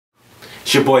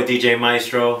It's your boy DJ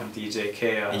Maestro. I'm DJ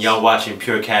Chaos. And y'all watching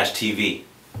Pure Cash TV.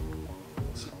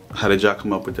 How did y'all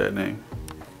come up with that name?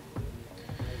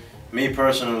 Me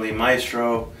personally,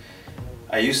 Maestro,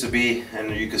 I used to be,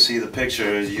 and you can see the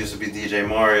picture, it used to be DJ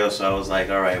Mario, so I was like,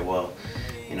 alright, well,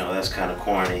 you know, that's kind of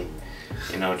corny,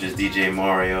 you know, just DJ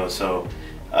Mario. So,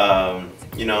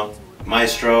 you know,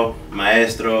 Maestro,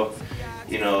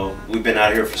 you know, we've been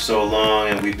out here for so long,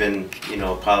 and we've been, you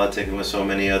know, politicking with so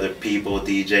many other people,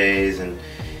 DJs, and,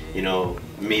 you know,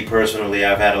 me personally,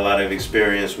 I've had a lot of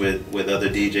experience with other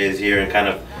DJs here, and kind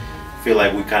of feel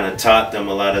like we kind of taught them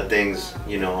a lot of things,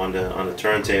 you know, on the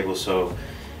turntable. So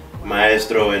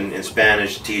Maestro in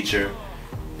Spanish, teacher,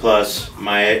 plus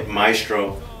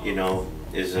Maestro, you know,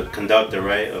 is a conductor,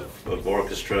 right, of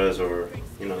orchestras, or,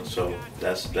 you know, so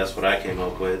that's what I came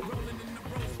up with.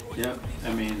 Yeah,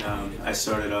 I mean, I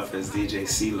started off as DJ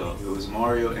CeeLo. It was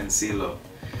Mario and CeeLo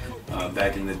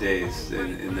back in the days,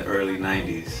 in the early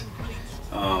 90s.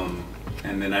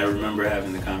 And then I remember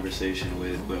having the conversation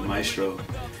with Maestro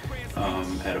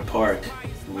at a park.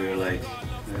 We were like,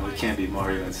 we can't be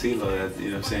Mario and CeeLo. You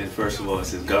know what I'm saying? First of all,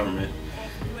 it's his government.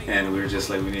 And we were just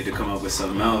like, we need to come up with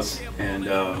something else. And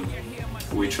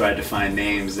we tried to find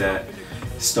names that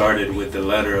started with the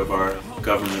letter of our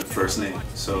government first name.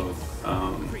 So,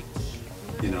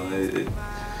 you know, it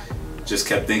just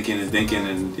kept thinking,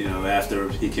 and you know, after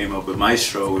he came up with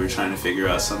Maestro, we were trying to figure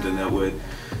out something that would,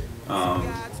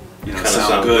 you know,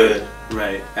 sound good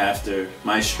right after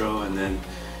Maestro. And then,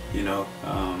 you know,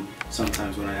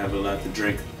 sometimes when I have a lot to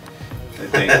drink, I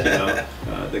think, you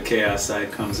know, the chaos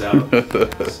side comes out.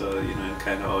 So, you know, it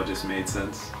kind of all just made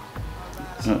sense.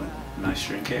 So,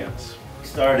 Maestro and Chaos.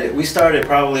 We started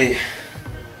probably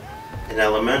in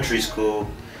elementary school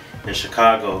in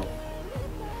Chicago.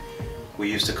 We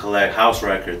used to collect house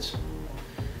records.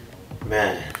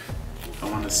 Man. I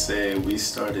want to say we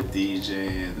started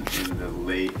DJing in the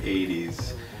late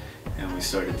 80s, and we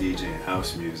started DJing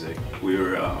house music. We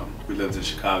lived in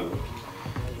Chicago,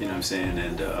 you know what I'm saying,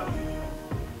 and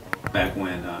back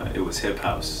when it was hip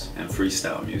house and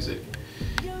freestyle music.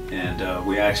 And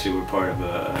we actually were part of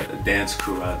a dance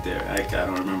crew out there. I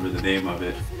don't remember the name of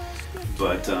it,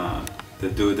 but the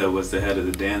dude that was the head of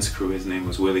the dance crew, his name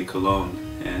was Willie Colon,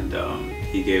 and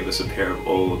he gave us a pair of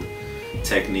old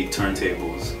Technique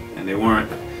turntables, and they weren't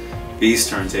these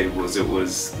turntables, it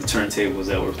was the turntables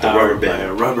that were powered by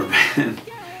a rubber band.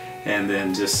 And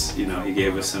then just, you know, he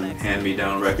gave us some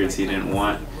hand-me-down records he didn't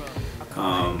want.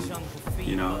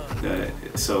 You know,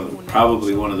 so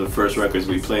probably one of the first records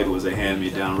we played was a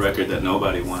hand-me-down record that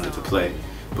nobody wanted to play,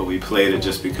 but we played it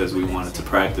just because we wanted to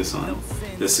practice on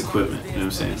this equipment, you know what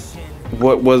I'm saying?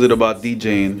 What was it about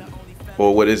DJing,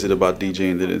 or what is it about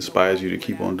DJing that inspires you to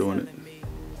keep on doing it?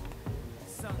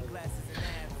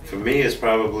 For me, it's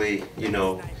probably, you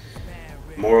know,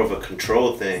 more of a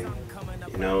control thing,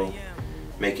 you know,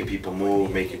 making people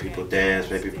move, making people dance,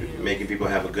 making people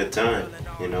have a good time,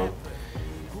 you know.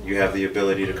 You have the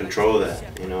ability to control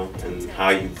that, you know, and how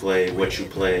you play, what you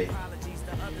play.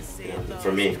 You know,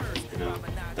 for me, you know,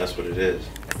 that's what it is.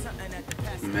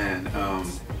 Man,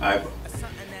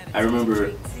 I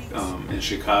remember in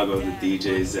Chicago the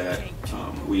DJs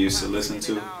that we used to listen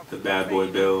to, the Bad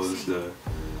Boy Bills, the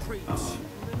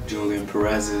Julian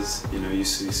Perez's, you know,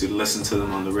 used to listen to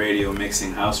them on the radio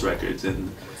mixing house records, and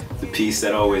the piece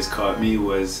that always caught me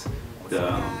was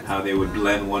how they would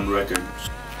blend one record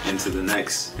into the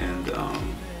next, and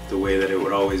the way that it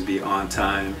would always be on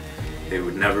time. They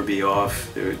would never be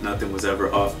off. Nothing was ever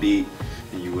offbeat,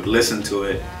 and you would listen to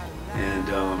it, and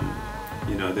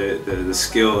you know, the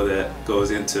skill that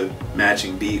goes into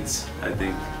matching beats, I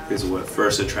think, is what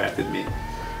first attracted me.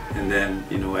 And then,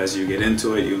 you know, as you get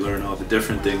into it, you learn all the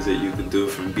different things that you can do,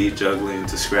 from beat juggling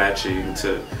to scratching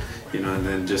to, you know, and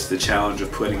then just the challenge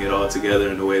of putting it all together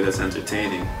in a way that's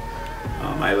entertaining.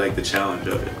 I like the challenge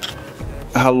of it.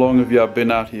 How long have y'all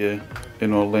been out here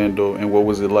in Orlando, and what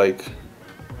was it like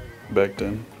back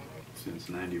then? Since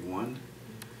 91,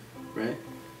 right?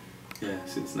 Yeah,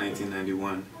 since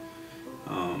 1991.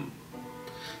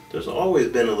 There's always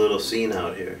been a little scene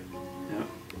out here. Yeah.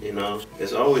 You know,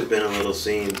 there's always been a little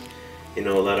scene. You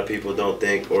know, a lot of people don't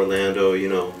think Orlando, you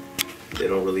know, they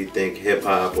don't really think hip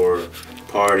hop or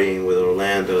partying with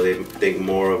Orlando. They think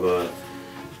more of a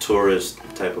tourist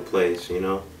type of place, you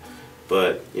know.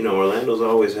 But, you know, Orlando's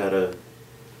always had a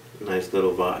nice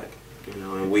little vibe, you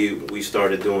know, and we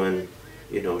started doing,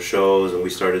 you know, shows, and we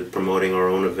started promoting our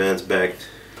own events back,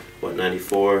 what,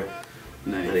 94,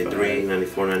 93,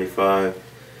 94, 95,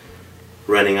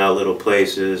 renting out little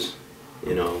places,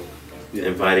 you know, yeah,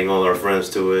 inviting all our friends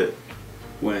to it.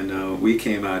 When we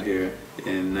came out here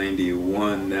in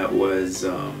 91, that was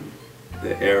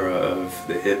the era of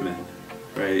the hitmen,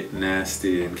 right?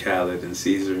 Nasty and Khaled and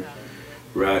Caesar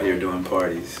were out here doing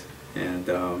parties, and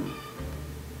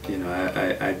you know,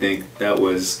 I think that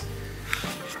was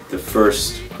the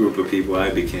first group of people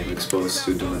I became exposed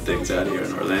to doing things out here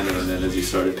in Orlando. And then as you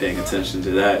started paying attention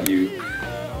to that, you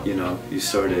know, you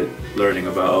started learning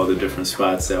about all the different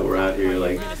spots that were out here.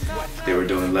 Like they were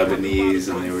doing Lebanese,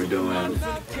 and they were doing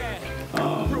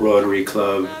Rotary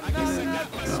Club, and then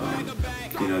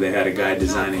you know, they had a guy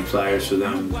designing flyers for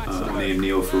them named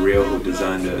Neil For Real, who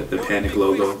designed the Panic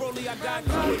logo,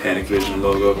 the Panic Vision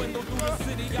logo.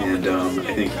 And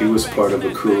I think he was part of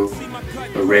a crew,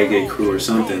 a reggae crew or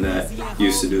something, that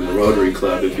used to do the Rotary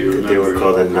Club, if you remember. They were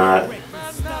called the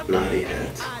Naughty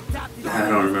Heads. I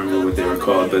don't remember what they were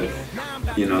called, but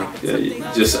you know,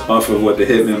 just off of what the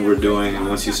Hitmen were doing, and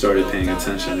once you started paying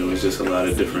attention, there was just a lot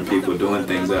of different people doing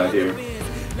things out here.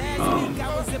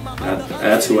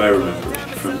 That's who I remember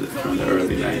from the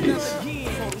early 90s.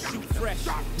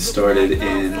 Started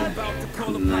in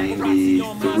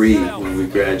 '93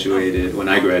 when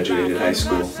I graduated high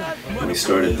school, and we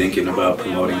started thinking about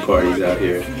promoting parties out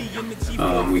here.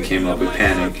 We came up with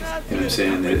Panic, you know what I'm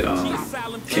saying? It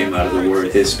came out of the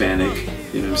word Hispanic,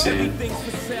 you know what I'm saying?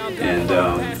 And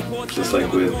just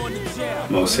like with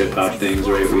most hip hop things,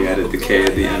 right, we added the K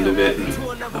at the end of it, and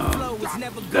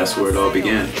that's where it all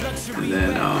began. And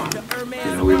then,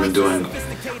 you know,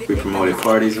 we promoted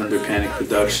parties under Panic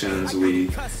Productions. We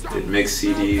did mixed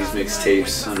CDs, mixed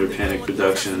tapes under Panic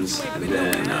Productions, and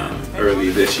then early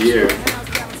this year,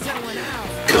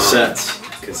 Cassettes.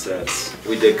 Cassettes.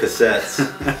 We did cassettes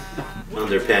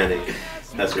under Panic.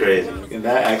 That's crazy. And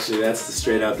that's the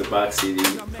straight out the box CD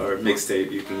or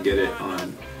mixtape. You can get it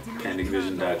on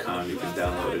panicvision.com. You can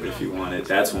download it if you want it.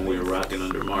 That's when we were rocking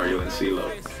under Mario and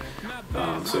CeeLo.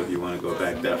 So if you want to go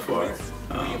back that far,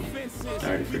 I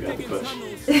already forgot the question.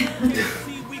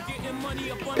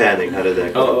 Panic, how did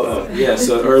that go? Yeah,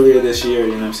 so earlier this year,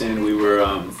 you know what I'm saying, we were,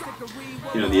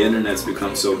 you know, the internet's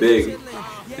become so big,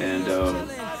 and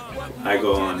I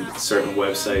go on certain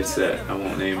websites that I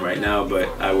won't name right now, but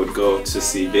I would go to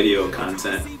see video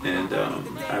content, and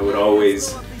I would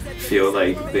always feel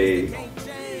like the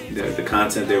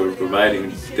content they were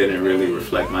providing didn't really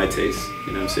reflect my taste,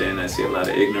 you know what I'm saying? I see a lot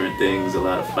of ignorant things, a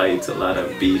lot of fights, a lot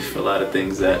of beef, a lot of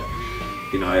things that,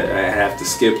 you know, I have to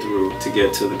skip through to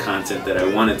get to the content that I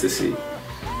wanted to see.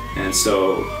 And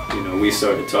so, you know, we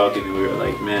started talking, and we were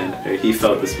like, man,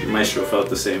 Maestro felt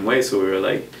the same way, so we were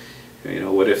like, you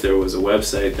know, what if there was a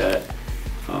website that,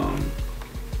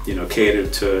 you know,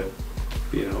 catered to,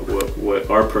 you know, what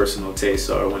our personal tastes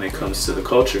are when it comes to the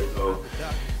culture. So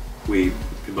we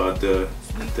bought the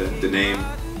name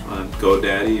on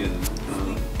GoDaddy, and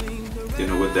you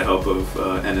know, with the help of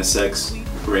NSX,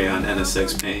 Rayon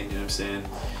NSX Payne, you know what I'm saying?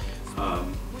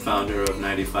 Founder of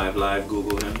 95 Live,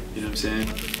 Google him, you know what I'm saying?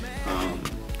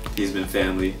 He's been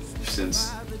family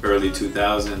since early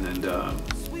 2000, and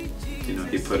you know,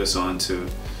 he put us on to,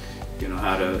 you know,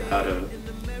 how to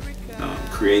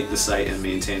create the site and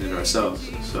maintain it ourselves.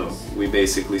 So we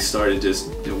basically started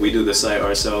just, you know, we do the site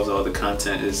ourselves. All the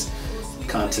content is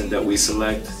content that we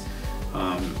select.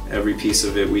 Every piece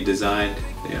of it we designed,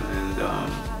 you know, and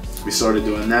we started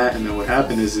doing that. And then what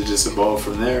happened is it just evolved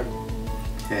from there.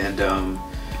 And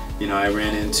you know, I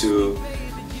ran into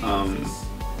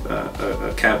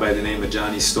a cat by the name of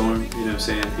Johnny Storm. You know what I'm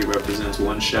saying? He represents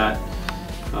One Shot.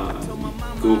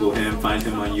 Google him, find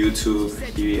him on YouTube.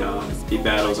 He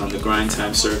battles on the grind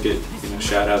time circuit. You know,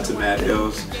 shout out to Mad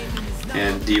Hills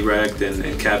and Direct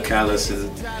and Cap Callis,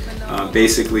 and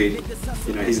basically,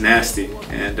 you know, he's nasty.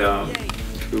 And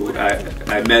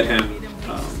I met him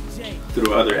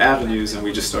through other avenues, and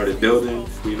we just started building.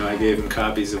 You know, I gave him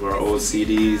copies of our old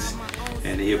CDs,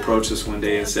 and he approached us one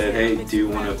day and said, "Hey, do you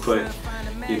want to put,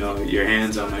 you know, your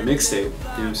hands on my mixtape? You know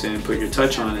what I'm saying? Put your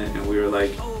touch on it." And we were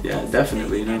like, "Yeah,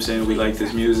 definitely." You know what I'm saying? We liked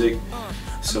his music,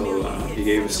 so he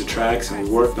gave us the tracks, and we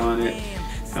worked on it.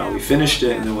 We finished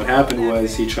it, and then what happened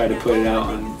was he tried to put it out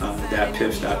on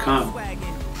thatpiff.com,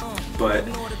 but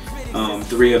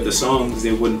 3 of the songs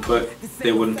they wouldn't put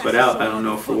out. I don't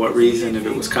know for what reason, if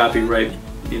it was copyrighted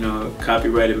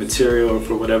material, or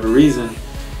for whatever reason,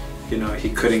 you know, he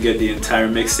couldn't get the entire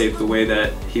mixtape the way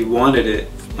that he wanted it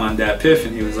on that Piff.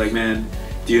 And he was like, "Man,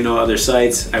 do you know other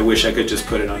sites? I wish I could just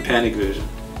put it on Panic Vision."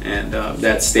 And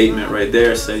that statement right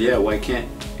there said, yeah, why can't?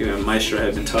 You know, Maestro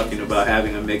had been talking about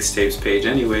having a mixtapes page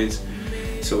anyways,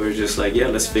 so we were just like, yeah,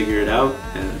 let's figure it out.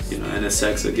 And you know,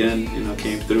 NSX again, you know,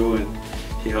 came through, and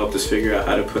he helped us figure out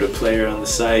how to put a player on the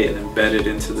site and embed it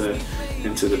into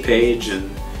the page. And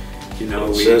you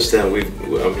know, since then we've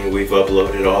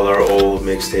uploaded all our old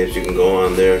mixtapes. You can go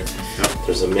on there,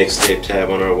 There's a mixtape tab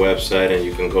on our website, and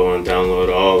you can go and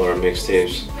download all our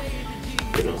mixtapes,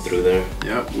 you know, through there.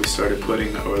 Yep, we started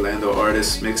putting Orlando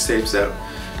artists mixtapes that,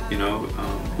 you know,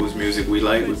 whose music we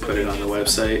like. We put it on the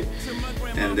website,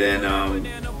 and then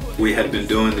we had been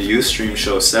doing the Ustream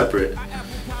show separate,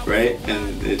 right?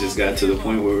 And it just got to the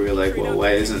point where we were like, well,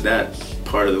 why isn't that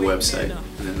part of the website?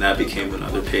 And then that became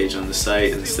another page on the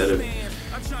site. Instead of,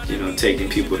 you know, taking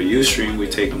people to Ustream, we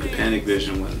take them to Panic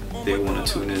Vision when they want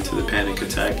to tune into the Panic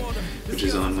Attack, which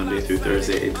is on Monday through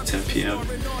Thursday, 8 to 10 p.m.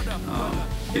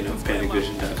 You know,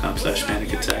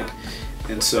 panicvision.com/Panic Attack.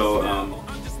 And so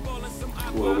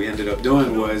what we ended up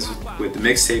doing was, with the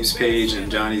mixtapes page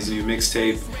and Johnny's new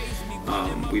mixtape,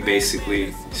 we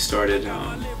basically started,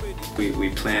 we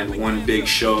planned one big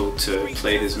show to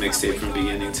play his mixtape from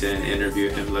beginning to end, interview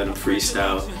him, let him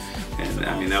freestyle. And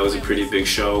I mean, that was a pretty big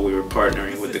show. We were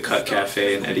partnering with the Cut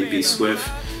Cafe and Eddie B. Swift,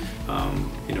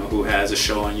 you know, who has a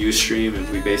show on Ustream, and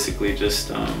we basically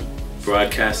just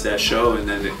broadcast that show. And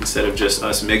then instead of just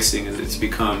us mixing, it's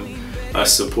become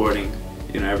us supporting,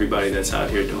 you know, everybody that's out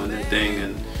here doing their thing.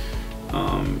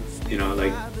 And you know,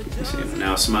 like, you know,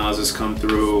 now Smiles has come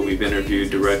through. We've interviewed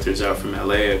directors out from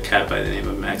LA, a cat by the name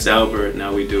of Max Albert.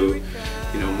 Now we do,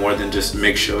 you know, more than just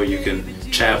mix show. You can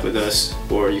chat with us,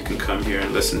 or you can come here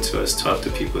and listen to us talk to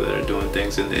people that are doing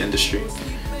things in the industry,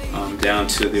 down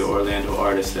to the Orlando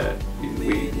artists that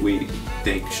we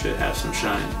think should have some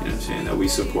shine, you know what I'm saying, that we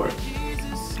support.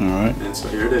 All right. And so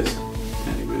here it is.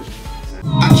 Anyways.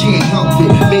 I can't help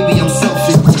it, maybe I'm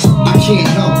selfish. I can't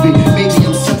help it, maybe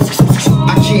I'm selfish.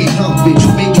 I can't help it,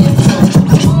 maybe